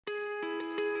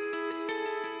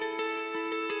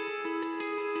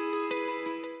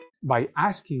by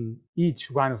asking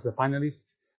each one of the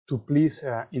panelists to please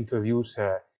introduce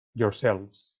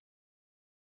yourselves.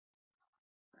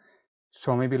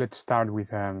 So maybe let's start with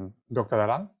Dr.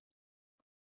 Dalal.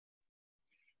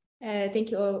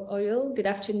 Thank you, Oriol. Good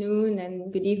afternoon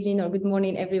and good evening or good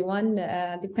morning, everyone,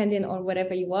 depending on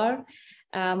wherever you are.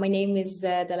 My name is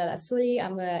Dalal Aassouli.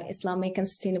 I'm an Islamic and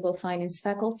Sustainable Finance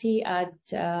faculty at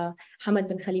Hamad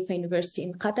bin Khalifa University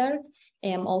in Qatar. I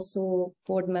am also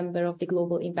board member of the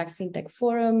Global Impact FinTech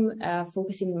Forum,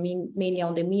 focusing mainly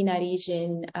on the MENA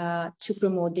region to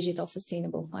promote digital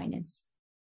sustainable finance.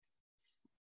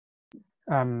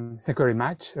 Thank you very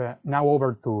much. Now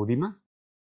over to Dima.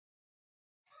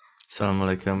 Assalamu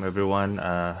alaikum, everyone.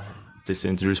 Just to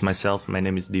introduce myself, my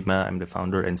name is Dima. I'm the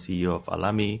founder and CEO of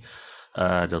ALAMI,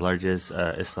 the largest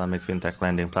Islamic fintech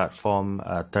lending platform,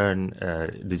 turned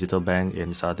digital bank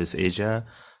in Southeast Asia,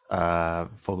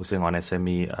 focusing on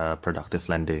SME productive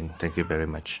lending. Thank you very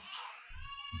much.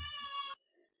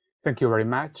 Thank you very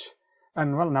much.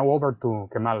 And well, now over to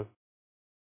Kemal.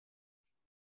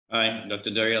 Hi,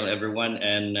 Dr. Oriol, everyone.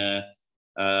 And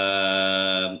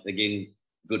again,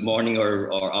 good morning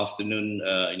or afternoon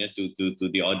to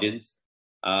the audience.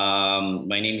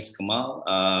 My name is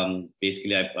Kemal.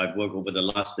 Basically, I've worked over the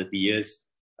last 30 years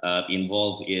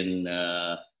involved in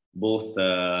both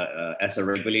as a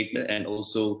regulator and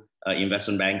also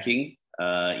investment banking,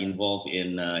 involved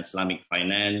in Islamic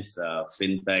finance,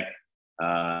 fintech,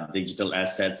 digital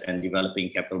assets, and developing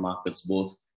capital markets,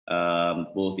 both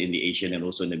in the Asian and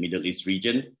also in the Middle East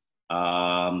region.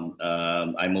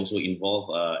 I'm also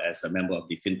involved as a member of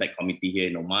the FinTech committee here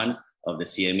in Oman of the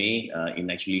CMA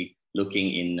in actually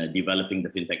looking in developing the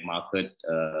FinTech market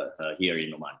here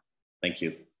in Oman. Thank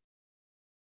you.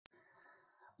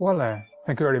 Well,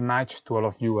 thank you very much to all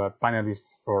of you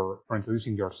panelists for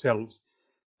introducing yourselves.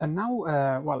 And now,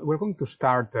 well, we're going to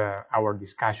start our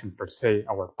discussion per se,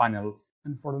 our panel.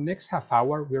 And for the next half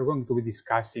hour, we're going to be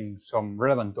discussing some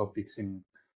relevant topics in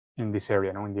this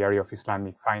area, in the area of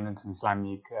Islamic finance and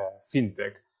Islamic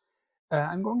fintech.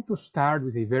 I'm going to start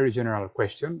with a very general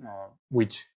question,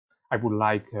 which I would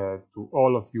like to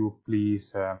all of you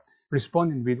please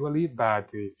respond individually,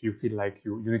 but if you feel like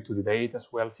you need to debate as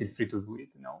well, feel free to do it.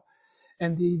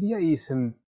 And the idea is,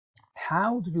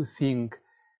 how do you think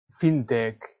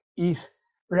fintech is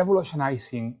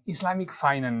revolutionizing Islamic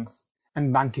finance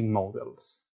and banking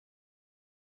models?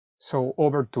 So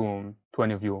over to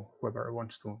any of you, whoever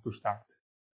wants to start.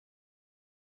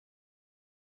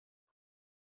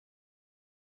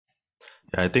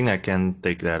 Yeah, I think I can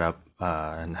take that up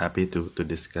and happy to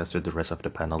discuss with the rest of the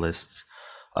panelists.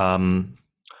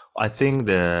 I think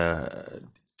the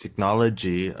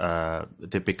technology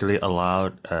typically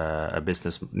allowed a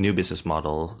new business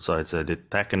model. So it's the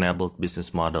tech-enabled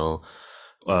business model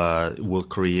will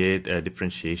create a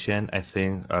differentiation, I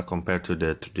think, compared to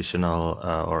the traditional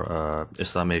or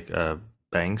Islamic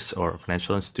banks or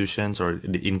financial institutions or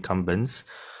the incumbents.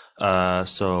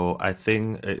 So I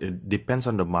think it depends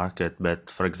on the market, but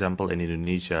for example, in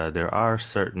Indonesia, there are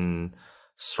certain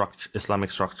Islamic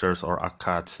structures or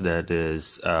akads that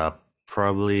is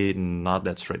probably not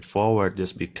that straightforward,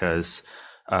 just because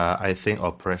I think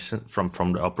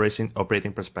from the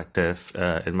operating perspective,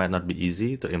 it might not be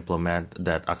easy to implement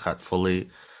that akad fully,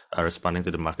 responding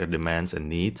to the market demands and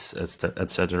needs,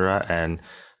 etc. And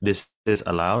this is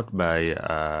allowed by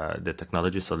the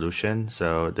technology solution.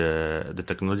 So the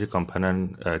technology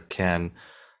component can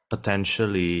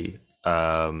potentially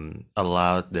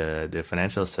allow the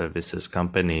financial services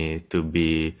company to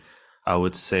be, I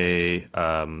would say,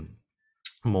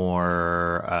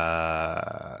 more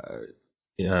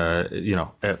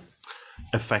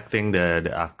affecting the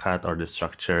akad or the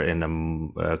structure in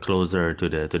closer to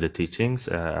the teachings,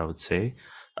 I would say.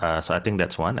 So I think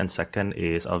that's one. And second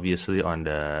is obviously on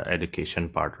the education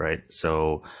part, right?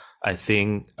 So I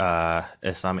think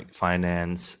Islamic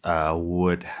finance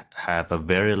would have a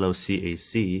very low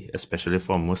CAC, especially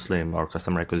for Muslim or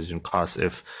customer acquisition costs,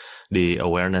 if the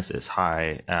awareness is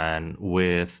high. And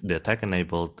with the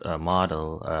tech-enabled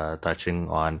model touching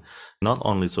on not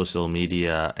only social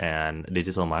media and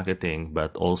digital marketing,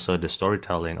 but also the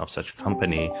storytelling of such a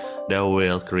company, that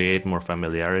will create more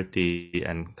familiarity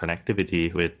and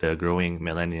connectivity with the growing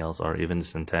millennials or even the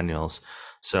centennials.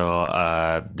 So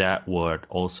that would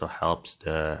also helps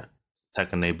the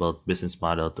tech-enabled business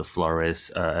model to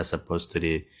flourish as opposed to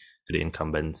the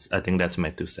incumbents. I think that's my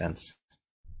 2 cents.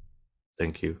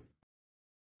 Thank you.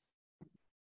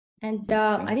 And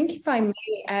I think if I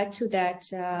may add to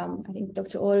that, I think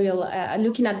Dr. Oriol,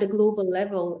 looking at the global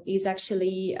level is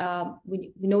actually,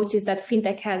 we notice that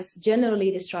FinTech has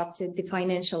generally disrupted the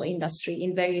financial industry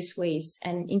in various ways,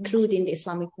 and including the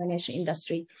Islamic financial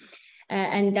industry.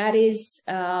 And that is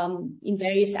in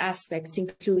various aspects,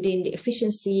 including the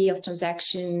efficiency of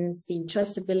transactions, the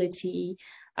trustability,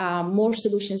 more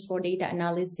solutions for data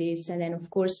analysis, and then, of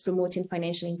course, promoting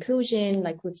financial inclusion,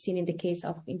 like we've seen in the case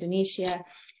of Indonesia,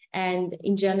 and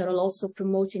in general, also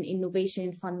promoting innovation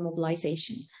in fund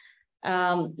mobilization.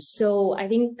 So I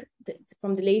think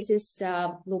from the latest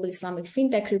Global Islamic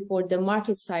FinTech report, the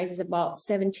market size is about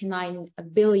 79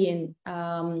 billion,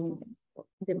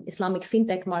 the Islamic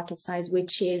FinTech market size,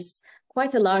 which is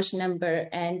quite a large number,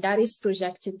 and that is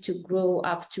projected to grow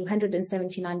up to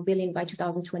 179 billion by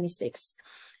 2026.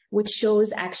 Which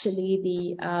shows actually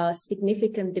the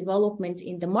significant development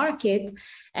in the market,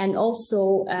 and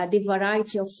also the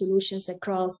variety of solutions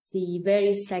across the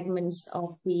various segments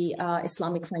of the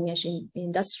Islamic financial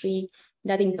industry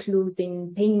that includes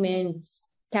in payments,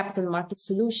 capital market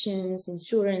solutions,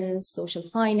 insurance, social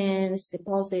finance,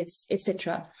 deposits,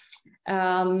 etc.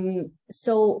 And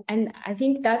I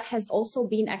think that has also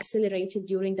been accelerated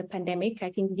during the pandemic. I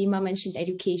think Dima mentioned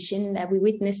education. We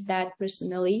witnessed that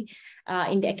personally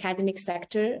in the academic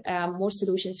sector, more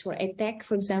solutions for EdTech,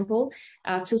 for example,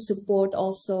 to support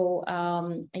also,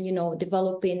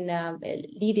 developing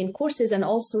leading courses, and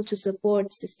also to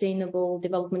support sustainable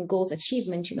development goals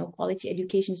achievement. Quality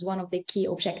education is one of the key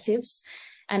objectives.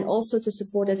 And also to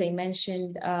support, as I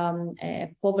mentioned,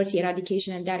 poverty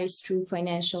eradication, and that is through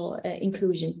financial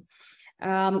inclusion.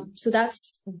 So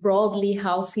that's broadly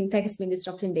how FinTech has been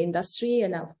disrupting the industry.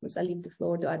 And of course, I'll leave the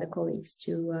floor to other colleagues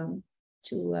to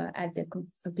add their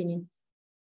opinion.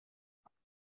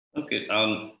 Okay.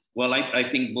 Well, I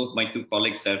think both my two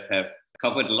colleagues have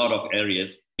covered a lot of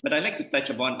areas, but I'd like to touch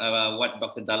upon what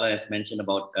Dr. Dalal has mentioned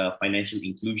about financial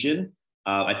inclusion.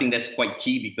 I think that's quite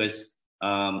key, because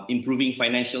improving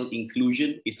financial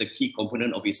inclusion is a key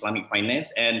component of Islamic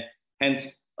finance, and hence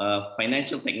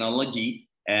financial technology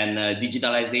and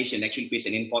digitalization actually plays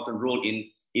an important role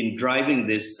in driving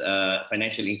this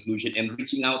financial inclusion and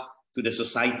reaching out to the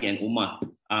society and Ummah.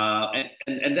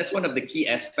 And that's one of the key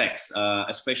aspects,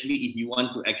 especially if you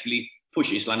want to actually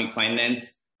push Islamic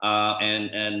finance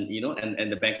and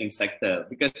the banking sector,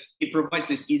 because it provides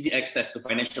this easy access to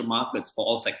financial markets for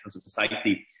all sectors of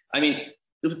society. I mean,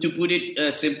 to put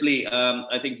it simply,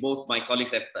 I think both my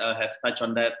colleagues have touched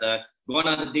on that. Gone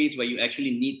are the days where you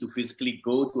actually need to physically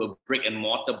go to a brick and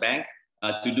mortar bank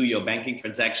to do your banking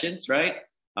transactions, right?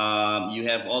 You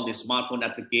have all the smartphone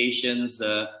applications.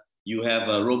 You have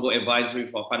a robo-advisory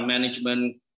for fund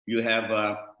management. You have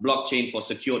blockchain for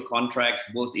secured contracts,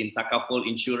 both in takaful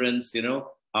insurance. You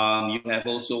have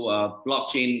also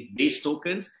blockchain-based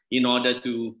tokens in order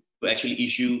to actually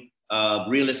issue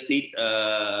real estate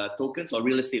tokens or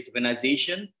real estate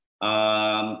tokenization.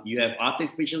 You have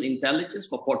artificial intelligence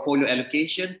for portfolio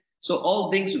allocation. So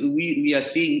all things we are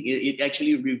seeing, it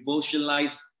actually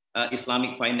revolutionized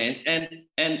Islamic finance.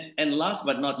 And last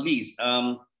but not least,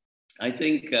 I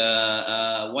think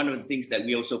one of the things that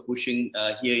we're also pushing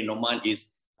here in Oman is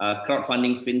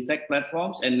crowdfunding fintech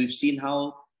platforms. And we've seen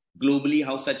how globally,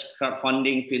 how such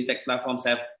crowdfunding fintech platforms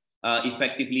have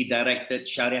effectively directed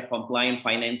Sharia-compliant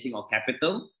financing or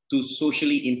capital to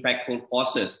socially impactful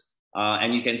causes.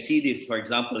 And you can see this, for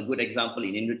example, a good example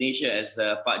in Indonesia, as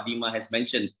Pak Dima has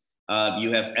mentioned.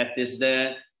 You have ATIS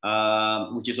there,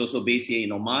 which is also based here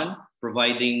in Oman,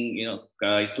 providing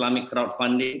Islamic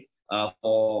crowdfunding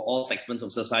for all segments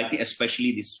of society,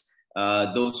 especially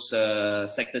those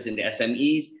sectors in the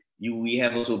SMEs. We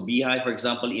have also Bihai, for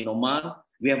example, in Oman.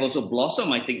 We have also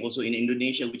Blossom, I think, also in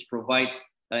Indonesia, which provides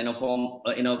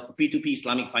P2P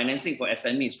Islamic financing for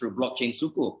SMEs through blockchain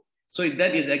suku. So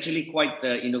that is actually quite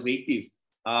innovative,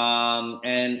 and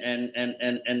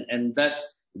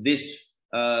thus this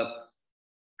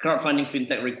crowdfunding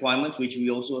fintech requirements, which we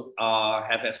also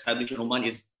have established in Oman,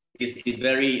 is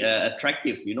very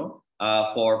attractive,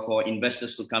 for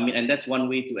investors to come in, and that's one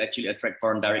way to actually attract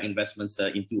foreign direct investments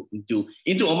into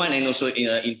Oman, and also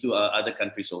into other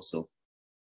countries also.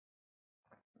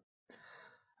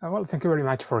 Well, thank you very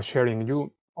much for sharing.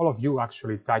 All of you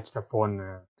actually touched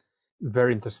upon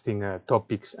very interesting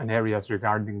topics and areas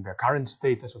regarding the current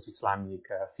status of Islamic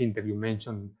fintech. You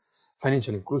mentioned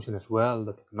financial inclusion as well,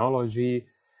 the technology.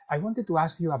 I wanted to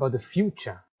ask you about the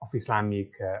future of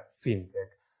Islamic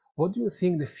fintech. What do you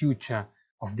think the future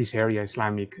of this area,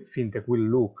 Islamic fintech, will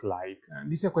look like?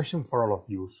 And this is a question for all of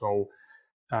you. So,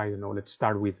 let's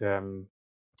start with Dr.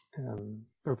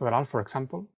 Dalal, for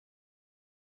example.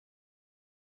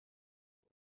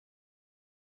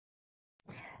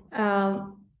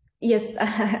 Yes,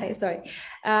 sorry.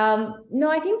 No,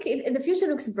 I think the future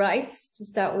looks bright to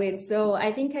start with. So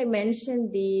I think I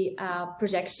mentioned the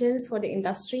projections for the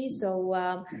industry. So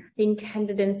I think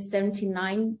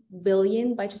 179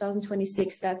 billion by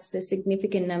 2026. That's a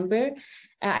significant number.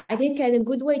 I think a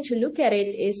good way to look at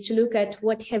it is to look at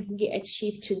what have we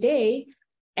achieved today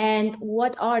and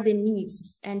what are the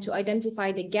needs, and to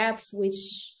identify the gaps,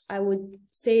 which I would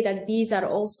say that these are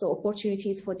also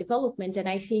opportunities for development. And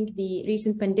I think the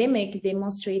recent pandemic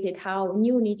demonstrated how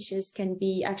new niches can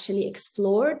be actually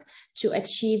explored to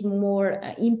achieve more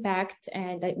impact.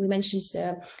 And we mentioned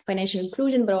financial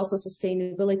inclusion, but also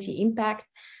sustainability impact.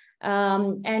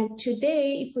 And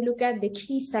today, if we look at the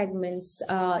key segments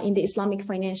in the Islamic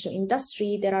financial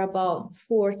industry, there are about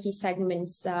 4 key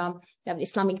segments. We have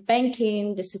Islamic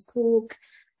banking, the sukuk,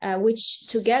 which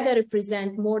together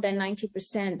represent more than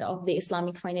 90% of the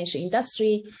Islamic financial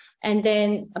industry. And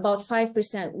then about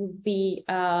 5% would be,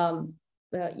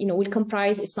 will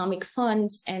comprise Islamic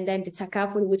funds, and then the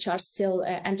takaful, which are still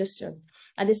underserved.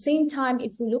 At the same time,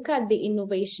 if we look at the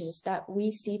innovations that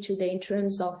we see today in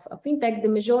terms of FinTech, the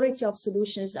majority of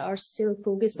solutions are still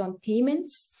focused on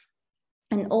payments.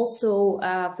 And also,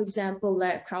 for example,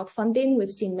 crowdfunding.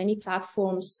 We've seen many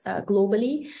platforms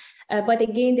globally, but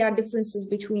again, there are differences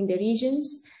between the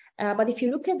regions. But if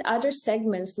you look at other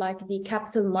segments like the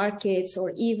capital markets,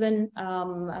 or even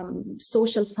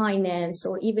social finance,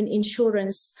 or even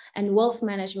insurance and wealth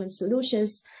management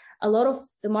solutions, a lot of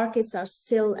the markets are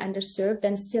still underserved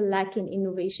and still lacking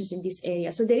innovations in this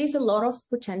area. So there is a lot of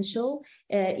potential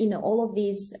in all of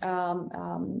these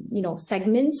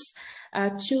segments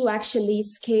to actually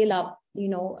scale up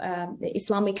the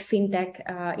Islamic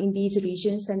FinTech in these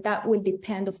regions, and that will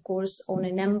depend, of course, on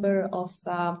a number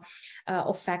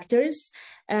of factors.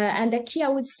 And the key, I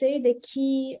would say, the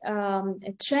key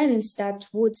trends that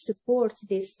would support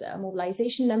this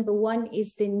mobilization. Number one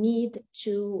is the need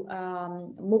to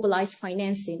mobilize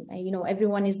financing.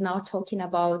 Everyone is now talking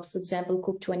about, for example,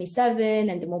 COP27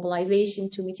 and the mobilization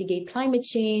to mitigate climate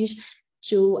change,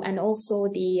 and also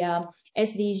the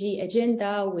SDG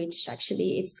agenda, which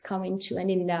actually it's coming to an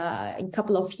end in a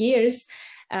couple of years,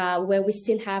 where we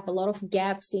still have a lot of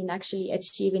gaps in actually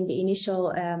achieving the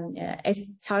initial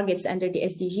targets under the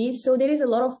SDGs. So there is a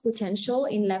lot of potential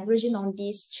in leveraging on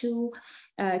these 2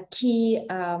 key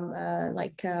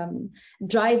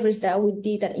drivers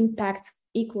that impact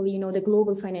equally, the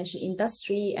global financial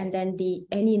industry, and then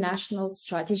any national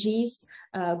strategies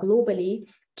globally,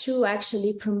 to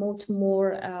actually promote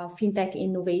more FinTech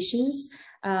innovations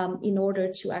in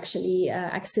order to actually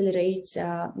accelerate,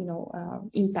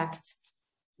 impact.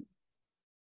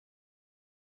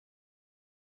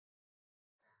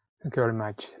 Thank you very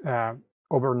much.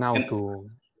 Over now to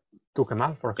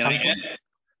Kemal, for example. Can I add,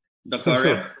 Dr. Oriol?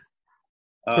 Sure.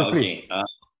 Sure, okay.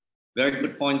 Very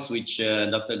good points which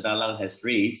Dr. Dalal has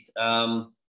raised.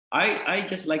 I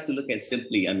just like to look at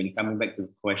simply, coming back to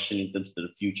the question in terms of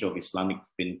the future of Islamic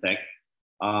FinTech.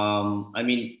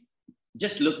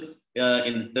 Just look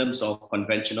in terms of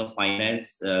conventional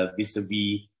finance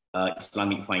vis-a-vis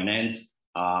Islamic finance.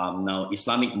 Now,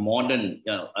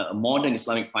 modern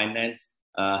Islamic finance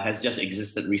has just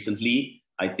existed recently.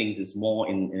 I think it's more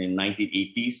in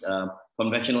 1980s.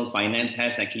 Conventional finance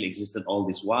has actually existed all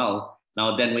this while.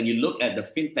 Now, then when you look at the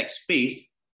FinTech space,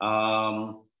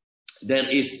 there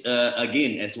is,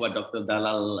 again, as what Dr.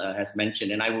 Dalal has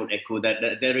mentioned, and I would echo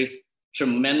that there is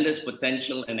tremendous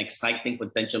potential and exciting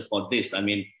potential for this.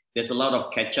 There's a lot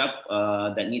of catch-up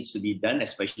that needs to be done,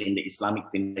 especially in the Islamic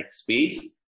FinTech space.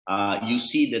 You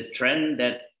see the trend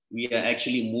that we are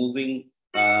actually moving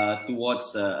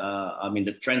towards,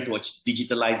 the trend towards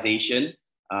digitalization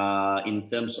in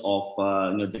terms of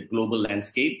the global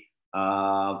landscape.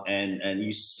 And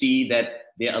you see that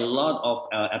there are a lot of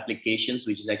applications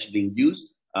which is actually being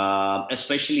used,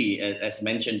 especially as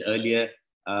mentioned earlier,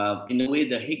 in a way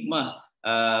the hikmah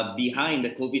behind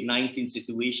the COVID-19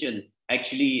 situation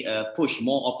actually push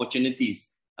more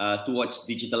opportunities towards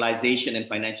digitalization and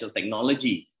financial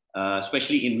technology,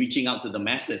 especially in reaching out to the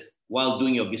masses while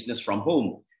doing your business from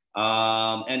home.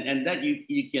 And that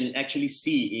you can actually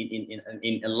see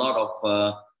in a lot of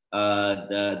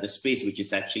the space which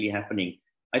is actually happening.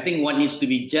 I think what needs to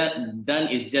be done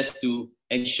is just to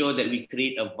ensure that we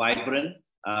create a vibrant,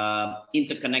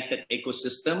 interconnected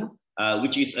ecosystem,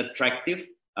 which is attractive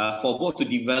for both to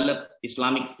develop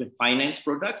Islamic finance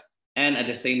products and at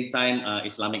the same time,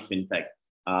 Islamic FinTech.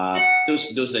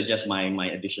 Those are just my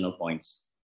additional points.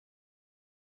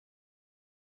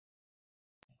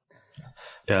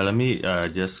 Yeah, let me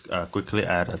just quickly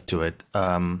add to it.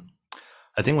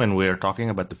 I think when we're talking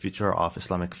about the future of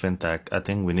Islamic fintech, I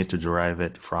think we need to derive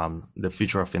it from the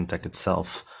future of fintech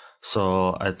itself.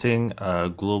 So I think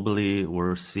globally,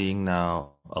 we're seeing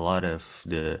now a lot of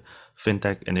the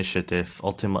fintech initiative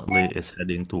ultimately is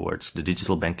heading towards the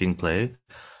digital banking play.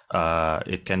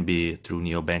 It can be through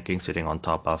neobanking, sitting on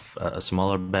top of a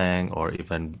smaller bank, or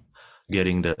even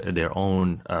getting their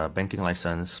own banking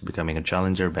license, becoming a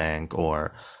challenger bank,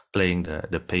 or playing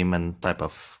the payment type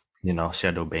of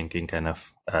shadow banking kind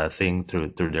of thing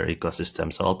through their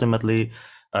ecosystem. So ultimately,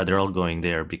 they're all going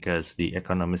there because the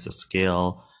economies of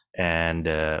scale and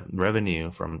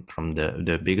revenue from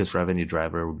the biggest revenue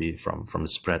driver will be from the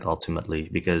spread ultimately,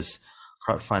 because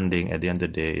crowdfunding at the end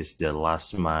of the day is the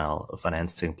last mile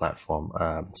financing platform.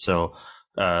 So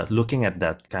looking at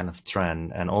that kind of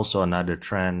trend, and also another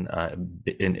trend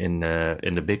in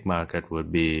the big market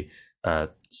would be the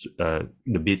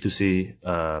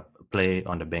B2C play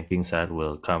on the banking side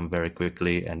will come very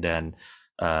quickly, and then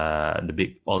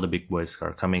all the big boys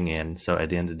are coming in. So at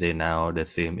the end of the day, now the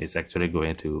theme is actually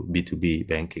going to B2B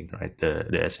banking, right? The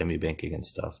SME banking and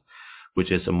stuff,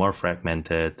 which is a more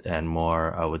fragmented and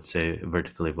more, I would say,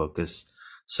 vertically focused.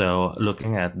 So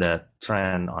looking at that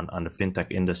trend on the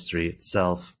fintech industry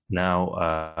itself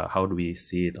now, how do we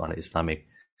see it on the Islamic?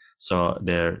 So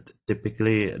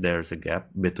there's a gap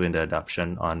between the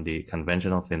adoption on the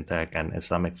conventional fintech and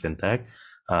Islamic fintech.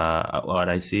 What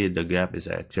I see, the gap is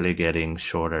actually getting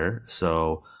shorter.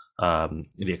 So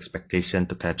the expectation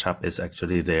to catch up is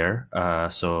actually there.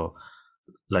 So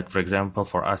like, for example,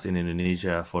 for us in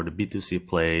Indonesia, for the B2C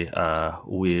play,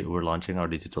 we're launching our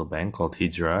digital bank called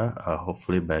Hijrah,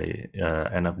 hopefully by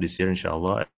end of this year,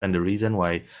 inshallah. And the reason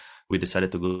why we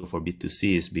decided to go for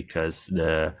B2C is because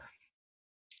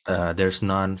there's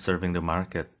none serving the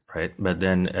market, right? But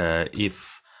then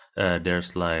if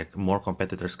there's like more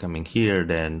competitors coming here,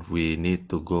 then we need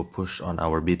to go push on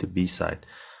our B2B side.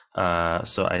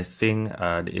 So I think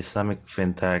the Islamic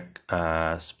fintech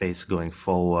space going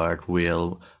forward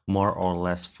will more or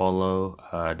less follow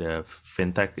the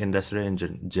fintech industry in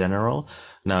general.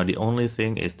 Now, the only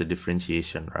thing is the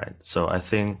differentiation, right? So I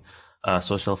think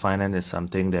social finance is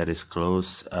something that is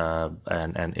close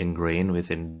and ingrained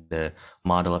within the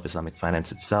model of Islamic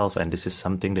finance itself. And this is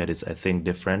something that is, I think,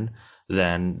 different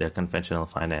than the conventional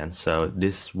finance. So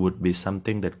this would be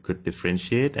something that could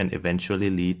differentiate and eventually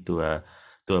lead to a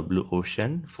blue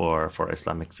ocean for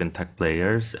Islamic fintech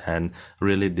players, and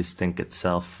really distinct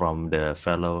itself from the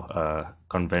fellow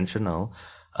conventional.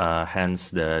 Hence,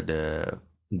 the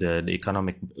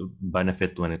economic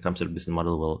benefit when it comes to the business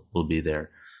model will be there.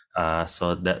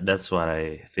 So that's what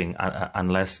I think.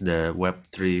 Unless the Web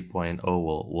 3.0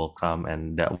 will come,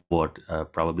 and that would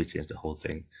probably change the whole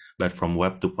thing. But from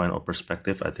Web 2.0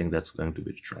 perspective, I think that's going to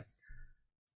be the trend.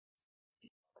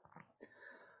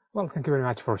 Well, thank you very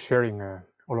much for sharing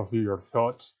all of you your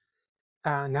thoughts.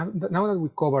 Now that we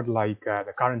covered like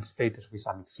the current status of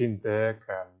Islamic fintech,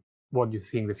 what you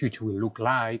think the future will look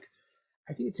like,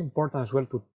 I think it's important as well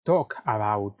to talk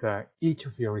about each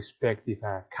of your respective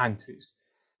countries,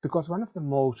 because one of the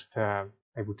most, I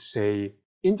would say,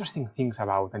 interesting things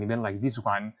about an event like this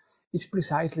one is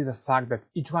precisely the fact that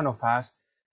each one of us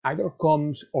either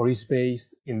comes or is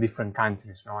based in different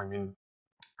countries. I mean,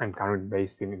 I'm currently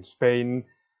based in Spain.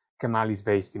 Kemal is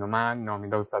based in Oman. I mean,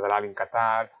 Dr. Dalal in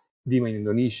Qatar, Dima in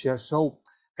Indonesia. So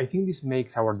I think this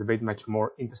makes our debate much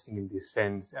more interesting in this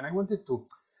sense. And I wanted to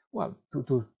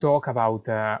talk about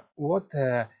what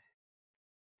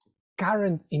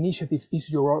current initiatives is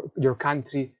your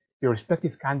country, your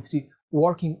respective country,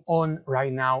 working on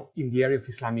right now in the area of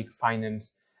Islamic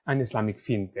finance and Islamic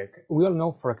fintech. We all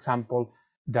know, for example,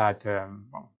 that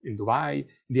in Dubai,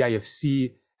 the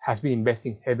IFC has been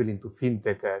investing heavily into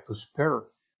fintech to spur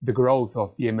the growth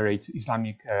of the Emirates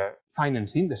Islamic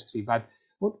finance industry. But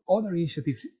what other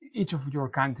initiatives each of your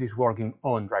countries working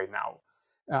on right now?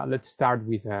 Let's start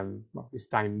with this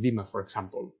time Dima, for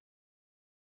example.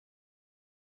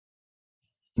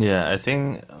 Yeah, I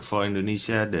think for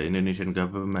Indonesia, the Indonesian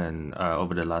government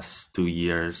over the last 2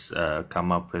 years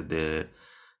come up with the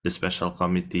special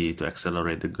committee to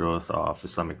accelerate the growth of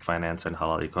Islamic finance and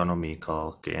halal economy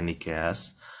called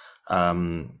KNIKS.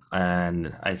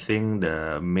 And I think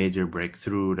the major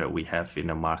breakthrough that we have in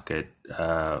the market,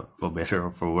 for better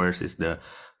or for worse, is the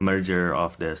merger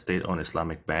of the state-owned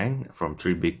Islamic bank from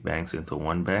 3 big banks into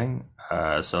 1 bank.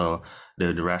 So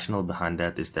the rationale behind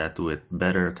that is that with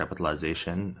better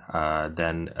capitalization,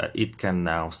 then it can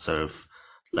now serve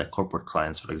like corporate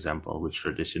clients, for example, which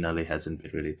traditionally hasn't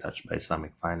been really touched by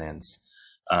Islamic finance.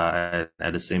 At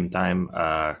the same time,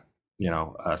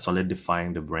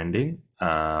 solidifying the branding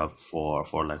for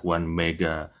like one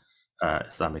mega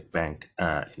Islamic bank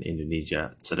in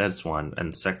Indonesia. So that's one.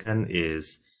 And second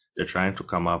is they're trying to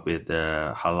come up with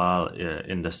a halal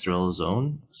industrial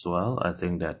zone as well. I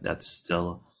think that's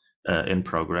still in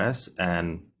progress.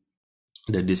 And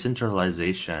the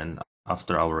decentralization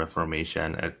after our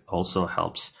reformation, it also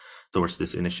helps towards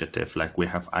this initiative. Like we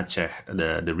have Aceh,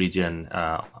 the region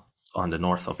on the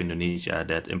north of Indonesia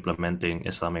that implementing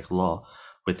Islamic law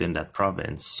within that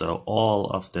province. So all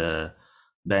of the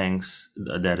banks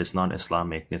that is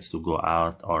non-Islamic needs to go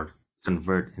out or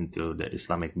convert into the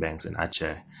Islamic banks in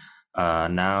Aceh.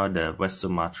 Now the West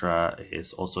Sumatra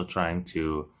is also trying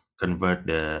to convert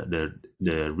the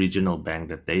regional bank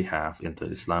that they have into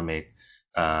Islamic,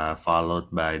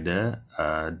 followed by the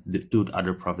two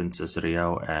other provinces,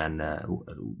 Riau and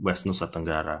West Nusa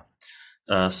Tenggara.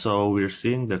 So we're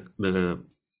seeing the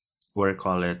what do you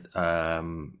call it,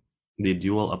 the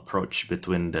dual approach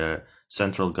between the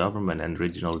central government and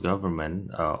regional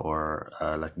government, or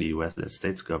like the US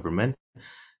States government,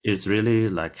 is really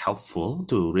like helpful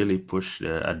to really push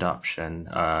the adoption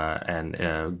and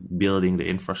building the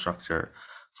infrastructure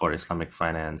for Islamic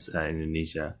finance in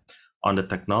Indonesia. On the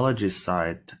technology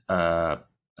side,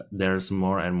 there's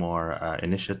more and more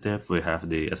initiative. We have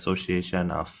the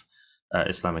Association of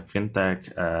Islamic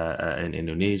FinTech in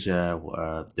Indonesia.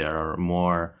 There are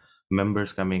more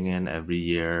members coming in every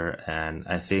year, and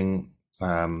I think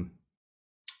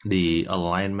the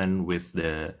alignment with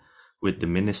the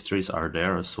ministries are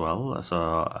there as well.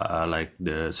 So like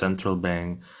the central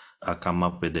bank come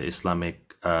up with the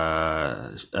Islamic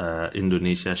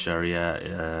Indonesia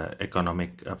Sharia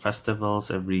economic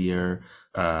festivals every year,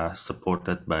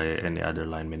 supported by any other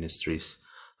line ministries.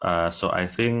 So I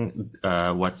think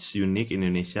what's unique in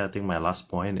Indonesia, I think my last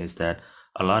point is that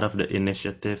a lot of the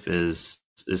initiative is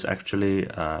actually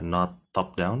not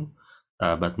top down,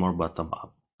 but more bottom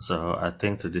up. So I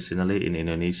think traditionally in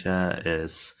Indonesia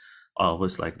is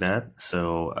always like that.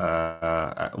 So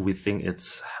we think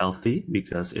it's healthy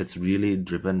because it's really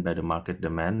driven by the market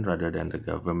demand rather than the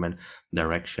government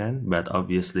direction. But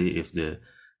obviously, if the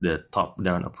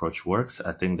top-down approach works,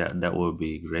 I think that will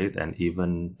be great and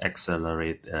even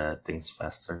accelerate things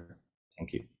faster.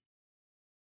 Thank you.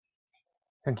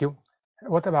 Thank you.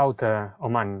 What about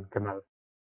Oman, Kemal?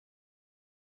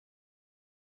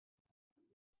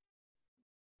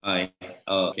 Hi.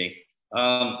 Okay.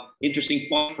 Interesting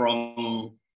point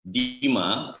from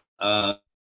Dima.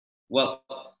 Well,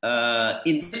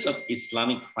 in terms of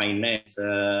Islamic finance,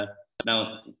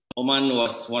 now Oman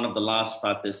was one of the last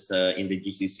starters in the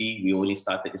GCC. We only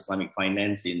started Islamic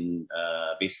finance in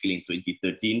basically in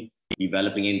 2013,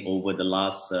 developing it over the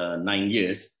last 9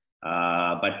 years.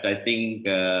 But I think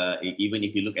even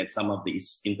if you look at some of the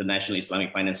international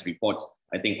Islamic finance reports,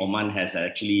 I think Oman has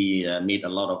actually made a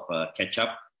lot of catch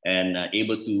up and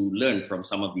able to learn from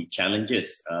some of the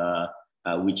challenges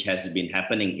which has been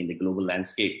happening in the global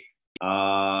landscape.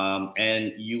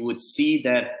 And you would see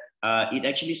that it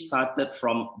actually started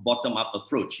from bottom-up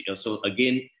approach. So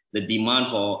again, the demand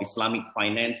for Islamic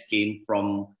finance came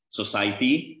from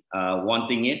society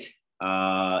wanting it.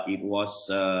 It was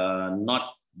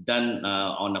not done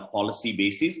on a policy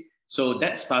basis. So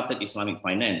that started Islamic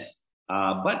finance.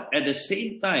 But at the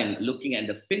same time, looking at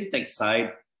the FinTech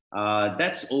side,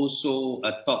 that's also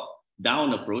a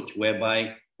top-down approach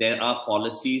whereby there are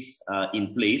policies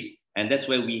in place. And that's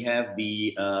where we have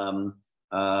the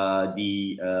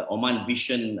Oman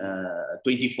Vision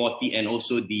 2040 and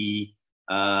also the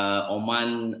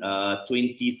Oman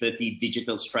 2030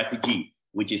 digital strategy,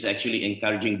 which is actually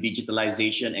encouraging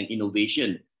digitalization and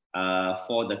innovation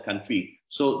for the country.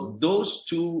 So those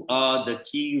two are the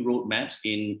key roadmaps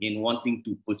in wanting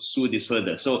to pursue this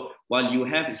further. So while you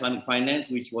have Islamic finance,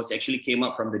 which was actually came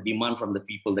up from the demand from the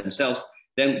people themselves,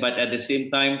 but at the same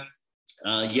time,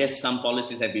 yes, some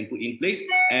policies have been put in place.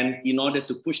 And in order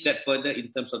to push that further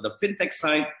in terms of the FinTech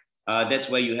side, that's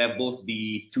why you have both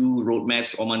the two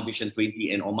roadmaps, Oman Vision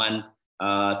 20 and Oman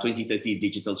 2030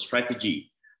 digital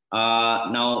strategy.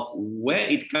 Now, where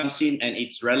it comes in and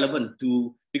it's relevant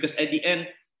to, because at the end,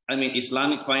 I mean,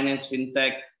 Islamic finance,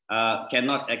 FinTech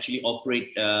cannot actually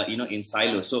operate, in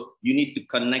silos. So you need to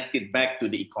connect it back to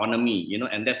the economy,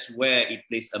 and that's where it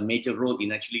plays a major role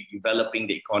in actually developing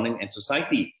the economy and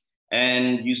society.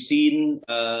 And you've seen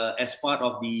as part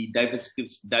of the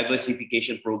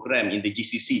diversification program in the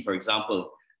GCC, for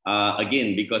example,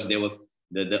 again, because there were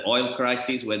the oil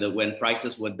crisis when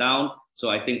prices were down. So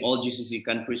I think all GCC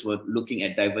countries were looking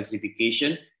at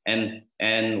diversification.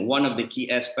 And one of the key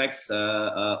aspects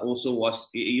also was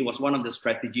one of the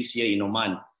strategies here in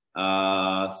Oman.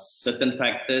 Certain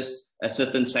factors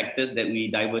certain sectors that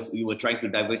we were trying to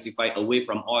diversify away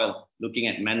from oil, looking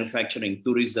at manufacturing,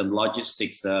 tourism,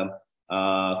 logistics,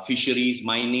 fisheries,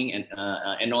 mining,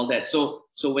 and all that. So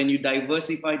when you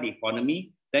diversify the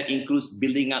economy, that includes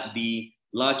building up the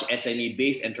large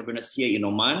SME-based entrepreneurs here in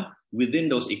Oman within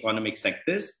those economic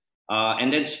sectors,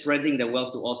 and then spreading the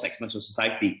wealth to all segments of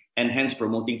society, and hence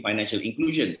promoting financial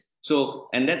inclusion. So,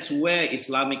 and that's where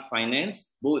Islamic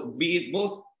finance, be it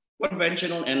both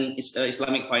conventional and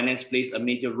Islamic finance, plays a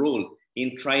major role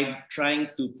in trying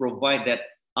to provide that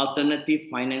alternative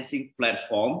financing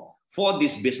platform for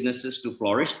these businesses to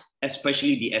flourish,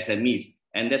 especially the SMEs.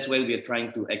 And that's where we are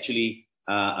trying to actually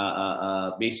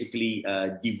basically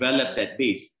develop that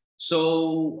base.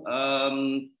 So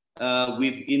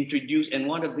we've introduced, and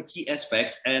one of the key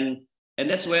aspects, and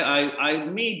that's where I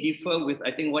may differ with,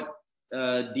 I think, what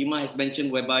Dima has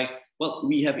mentioned, whereby, well,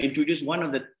 we have introduced one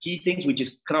of the key things, which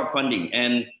is crowdfunding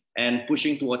and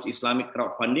pushing towards Islamic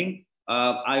crowdfunding.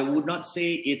 I would not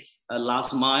say it's a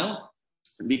last mile,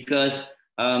 because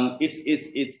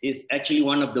it's actually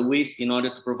one of the ways in order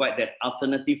to provide that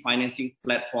alternative financing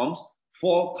platforms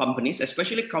for companies,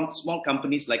 especially small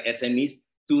companies like SMEs,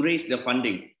 to raise the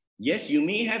funding. Yes, you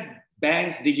may have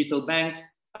banks, digital banks,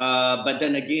 but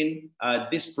then again,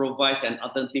 this provides an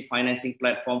alternative financing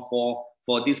platform for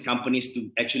these companies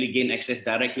to actually gain access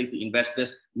directly to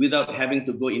investors without having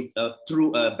to go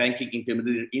through a banking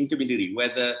intermediary,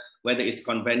 whether it's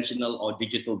conventional or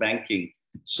digital banking.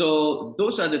 So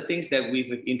those are the things that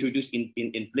we've introduced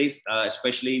in place,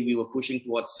 especially we were pushing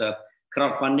towards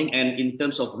crowdfunding. And in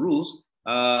terms of rules,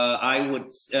 I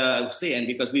would say, and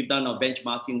because we've done our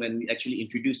benchmarking when we actually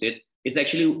introduced it, it's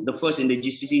actually the first in the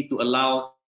GCC to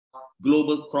allow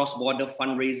global cross-border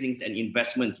fundraisings and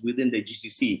investments within the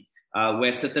GCC,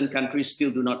 where certain countries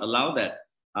still do not allow that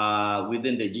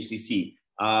within the GCC.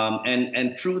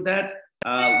 And through that,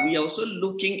 we are also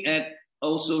looking at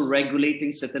also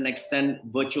regulating certain extent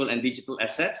virtual and digital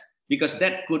assets, because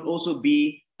that could also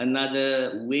be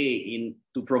another way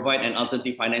to provide an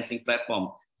alternative financing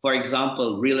platform. For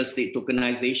example, real estate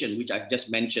tokenization, which I've just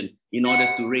mentioned, in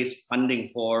order to raise funding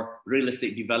for real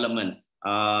estate development.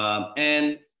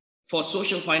 And for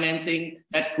social financing,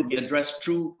 that could be addressed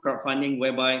through crowdfunding,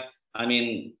 whereby, I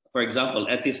mean, for example,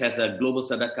 Atis has a global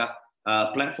sadaqah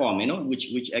platform,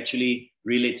 which actually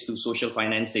relates to social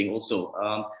financing also.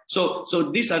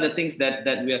 So these are the things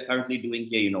that we are currently doing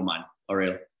here in Oman,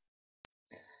 Oriol.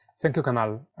 Thank you,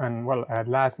 Kemal. And well,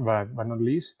 last but not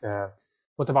least,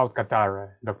 what about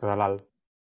Qatar, Dr. Dalal?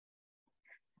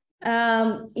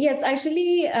 Yes,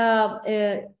 actually,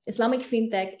 Islamic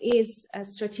FinTech is a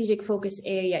strategic focus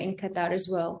area in Qatar as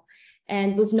well.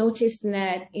 And we've noticed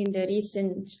that in the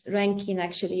recent ranking,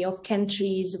 actually, of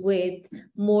countries with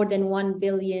more than $1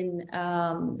 billion,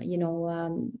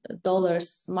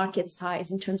 dollars market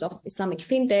size in terms of Islamic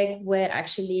FinTech, where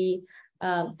actually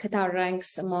Qatar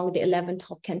ranks among the 11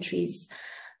 top countries.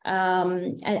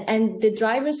 And the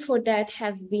drivers for that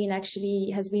has been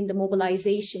the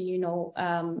mobilization,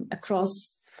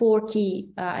 across 4 key,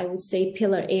 I would say,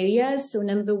 pillar areas. So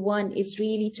number one is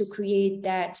really to create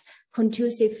that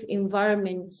conducive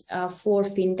environment for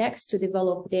fintechs to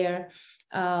develop their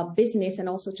business and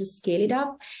also to scale it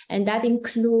up. And that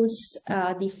includes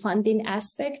the funding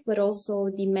aspect, but also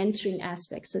the mentoring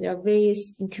aspect. So there are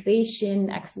various incubation,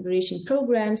 acceleration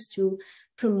programs to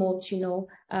promote,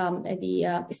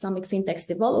 the Islamic fintechs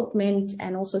development,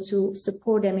 and also to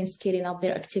support them in scaling up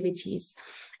their activities.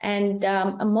 And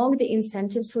among the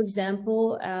incentives, for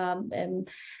example,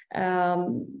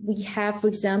 we have, for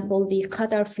example, the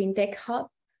Qatar FinTech Hub,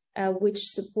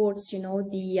 which supports,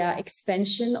 the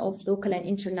expansion of local and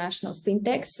international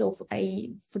fintechs. So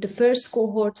for the first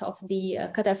cohort of the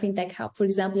Qatar FinTech Hub, for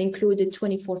example, included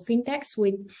 24 fintechs,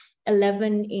 with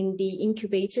 11 in the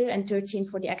incubator and 13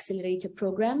 for the accelerator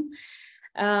program.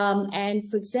 And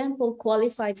for example,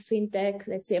 qualified fintech,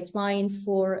 let's say applying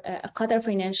for a Qatar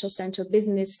Financial Center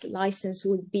business license,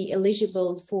 would be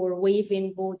eligible for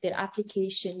waiving both their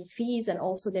application fees and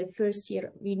also their first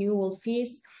year renewal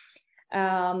fees,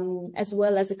 as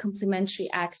well as a complimentary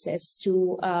access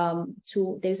to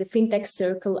there's a fintech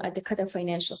circle at the Qatar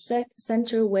Financial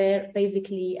Center, where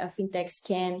basically fintechs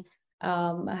can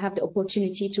have the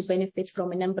opportunity to benefit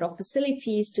from a number of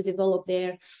facilities to develop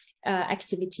their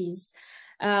activities.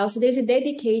 So there's a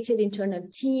dedicated internal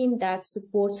team that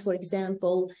supports, for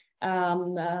example,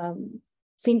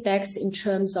 fintechs in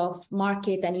terms of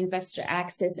market and investor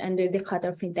access under the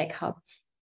Qatar FinTech Hub.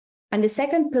 And the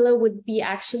second pillar would be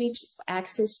actually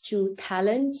access to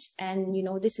talent. And,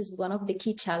 this is one of the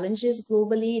key challenges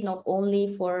globally, not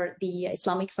only for the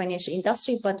Islamic financial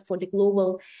industry, but for the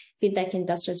global fintech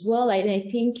industry as well. And I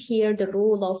think here the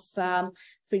role of,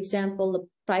 for example, the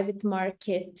private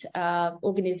market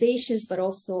organizations, but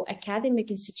also academic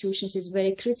institutions is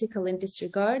very critical in this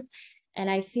regard. And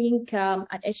I think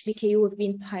at HBKU, we've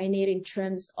been pioneering in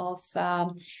terms of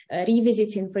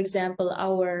revisiting, for example,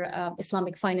 our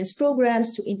Islamic finance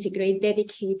programs to integrate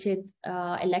dedicated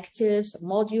electives,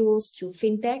 modules to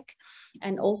FinTech,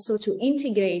 and also to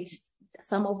integrate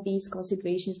some of these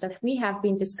considerations that we have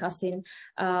been discussing,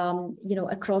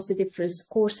 across the different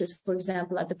courses, for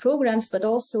example, at the programs, but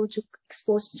also to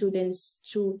expose students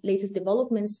to latest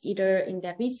developments, either in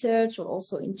their research or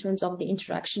also in terms of the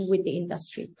interaction with the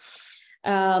industry.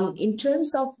 In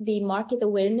terms of the market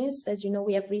awareness, as you know,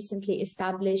 we have recently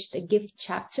established a gift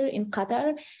chapter in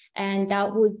Qatar, and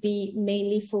that would be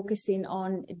mainly focusing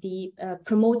on the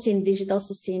promoting digital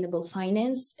sustainable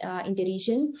finance in the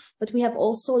region. But we have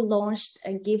also launched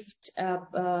a gift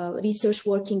research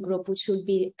working group, which will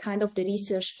be kind of the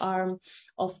research arm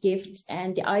of GIFT.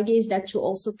 And the idea is that to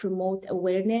also promote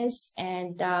awareness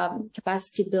and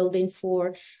capacity building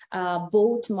for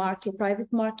both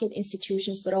private market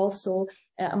institutions, but also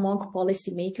among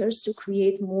policymakers to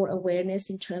create more awareness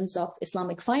in terms of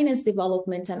Islamic finance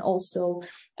development and also,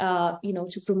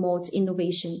 to promote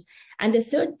innovation. And the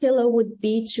third pillar would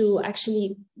be to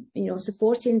actually,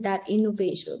 supporting that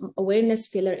innovation awareness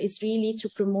pillar is really to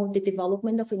promote the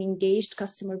development of an engaged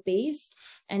customer base.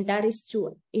 And that is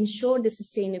to ensure the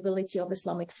sustainability of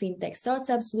Islamic fintech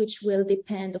startups, which will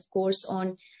depend, of course,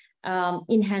 on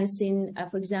enhancing,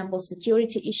 for example,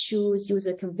 security issues,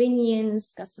 user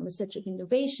convenience, customer-centric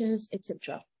innovations,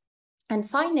 etc. And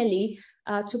finally,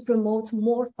 to promote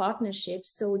more partnerships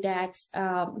so that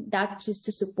that is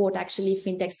to support actually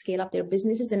fintech scale up their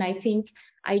businesses. And I think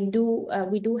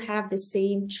we do have the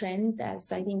same trend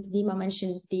as I think Dima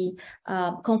mentioned, the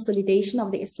consolidation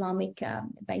of the Islamic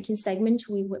banking segment.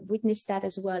 We witnessed that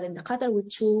as well in the Qatar with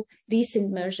two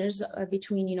recent mergers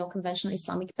between conventional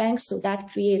Islamic banks. So that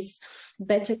creates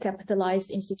better capitalized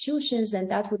institutions,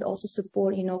 and that would also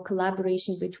support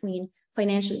collaboration between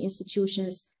financial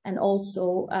institutions and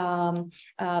also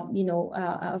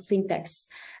fintechs.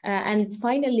 And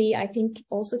finally, I think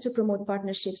also to promote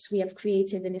partnerships, we have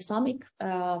created an Islamic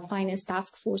finance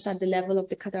task force at the level of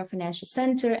the Qatar Financial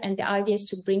Center, and the idea is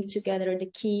to bring together the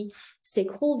key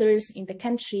stakeholders in the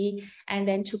country and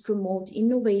then to promote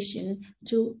innovation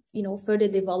to further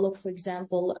develop, for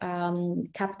example,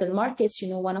 capital markets.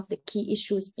 One of the key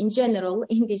issues in general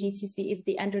in the GCC is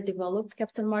the underdeveloped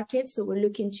capital markets, so we're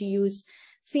looking to use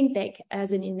fintech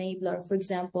as an enabler, for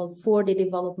example, for the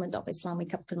development of Islamic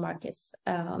capital markets.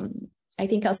 I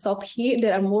think I'll stop here.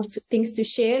 There are more things to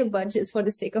share, but just for the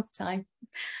sake of time.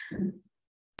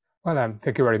 Well,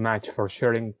 thank you very much for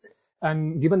sharing.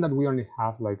 And given that we only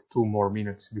have like 2 more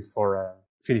minutes before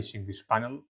finishing this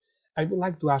panel, I would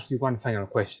like to ask you one final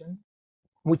question,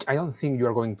 which I don't think you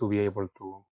are going to be able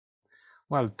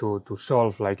to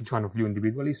solve like each one of you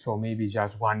individually. So maybe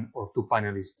just 1 or 2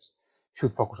 panelists should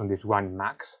focus on this one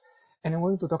max. And I'm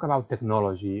going to talk about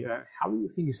technology. How do you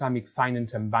think Islamic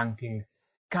finance and banking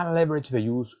can leverage the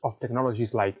use of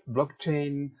technologies like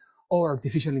blockchain or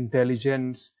artificial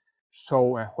intelligence?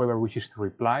 So whoever wishes to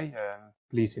reply,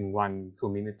 please in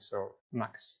 1-2 minutes or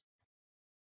max.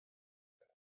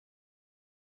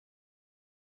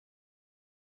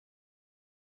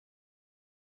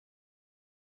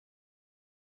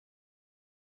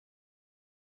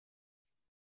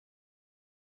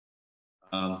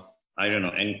 I don't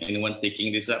know. Anyone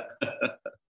taking this up?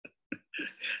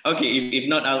 Okay, if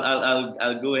not,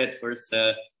 I'll go ahead first.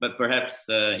 But perhaps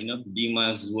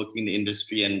Dima is working in the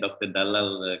industry, and Dr.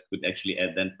 Dalal could actually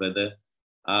add then further.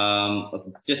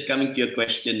 Just coming to your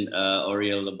question,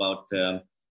 Oriol, about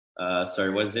sorry,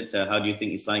 was it? How do you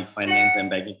think Islamic finance and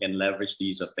banking can leverage the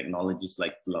use of technologies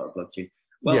like blockchain?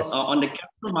 Well, yes. On the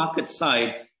capital market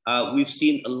side, we've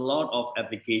seen a lot of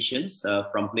applications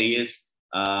from players.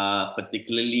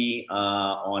 Particularly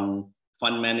on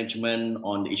fund management,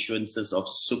 on the issuances of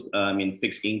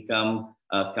fixed income,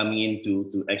 coming in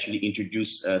to actually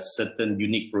introduce certain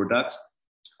unique products.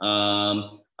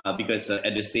 Because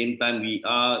at the same time, we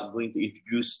are going to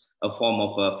introduce a form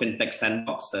of a fintech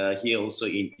sandbox here also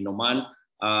in Oman.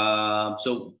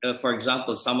 So, for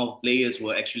example, some of players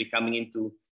were actually coming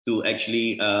into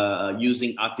actually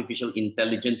using artificial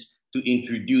intelligence to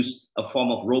introduce a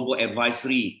form of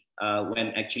robo-advisory when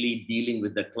actually dealing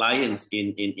with the clients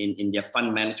in their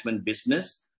fund management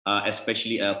business,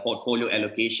 especially portfolio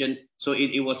allocation. So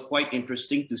it was quite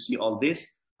interesting to see all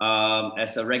this.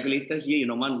 As a regulator here in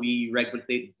Oman, we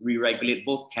regulate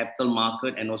both capital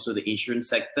market and also the insurance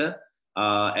sector.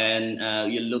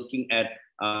 You're looking at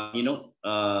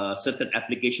certain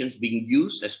applications being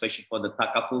used, especially for the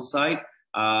takaful side,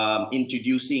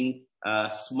 introducing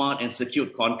smart and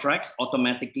secured contracts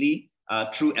automatically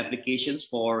through applications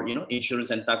for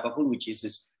insurance and takaful, which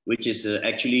is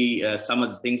actually some of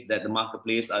the things that the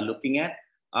marketplace are looking at.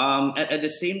 At the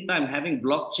same time, having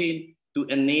blockchain to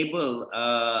enable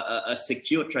a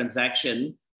secure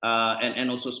transaction and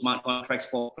also smart contracts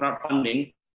for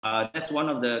crowdfunding. That's one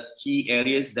of the key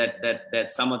areas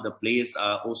that some of the players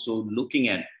are also looking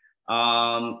at.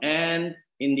 And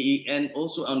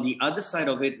also on the other side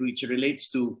of it, which relates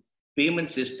to payment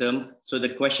system. So the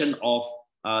question of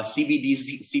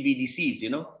CBDCs,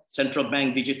 central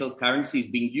bank digital currencies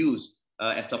being used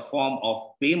as a form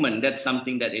of payment. That's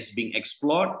something that is being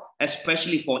explored,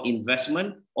 especially for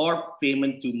investment or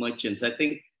payment to merchants. I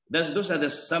think those are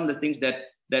some of the things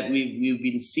that we've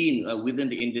been seeing within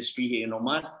the industry here in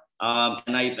Oman.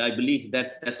 And I believe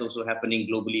that's also happening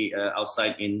globally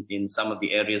outside in some of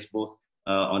the areas, both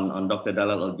on Dr.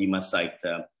 Dalal or Dima's side.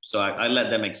 So I'll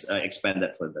let them expand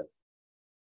that further.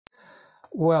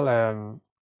 Well,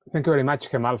 thank you very much,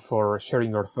 Kemal, for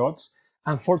sharing your thoughts.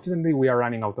 Unfortunately, we are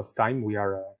running out of time. We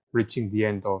are reaching the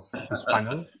end of this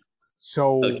panel.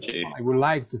 So okay. I would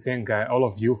like to thank all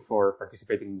of you for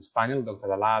participating in this panel, Dr.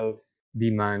 Dalal,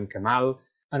 Dima, and Kemal.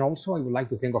 And also I would like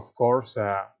to thank, of course,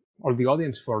 all the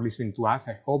audience for listening to us.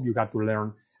 I hope you got to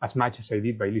learn as much as I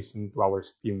did by listening to our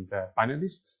esteemed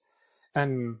panelists.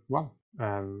 And well,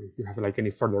 if you have any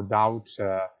further doubts,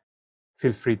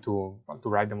 feel free to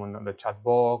write them on the chat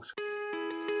box.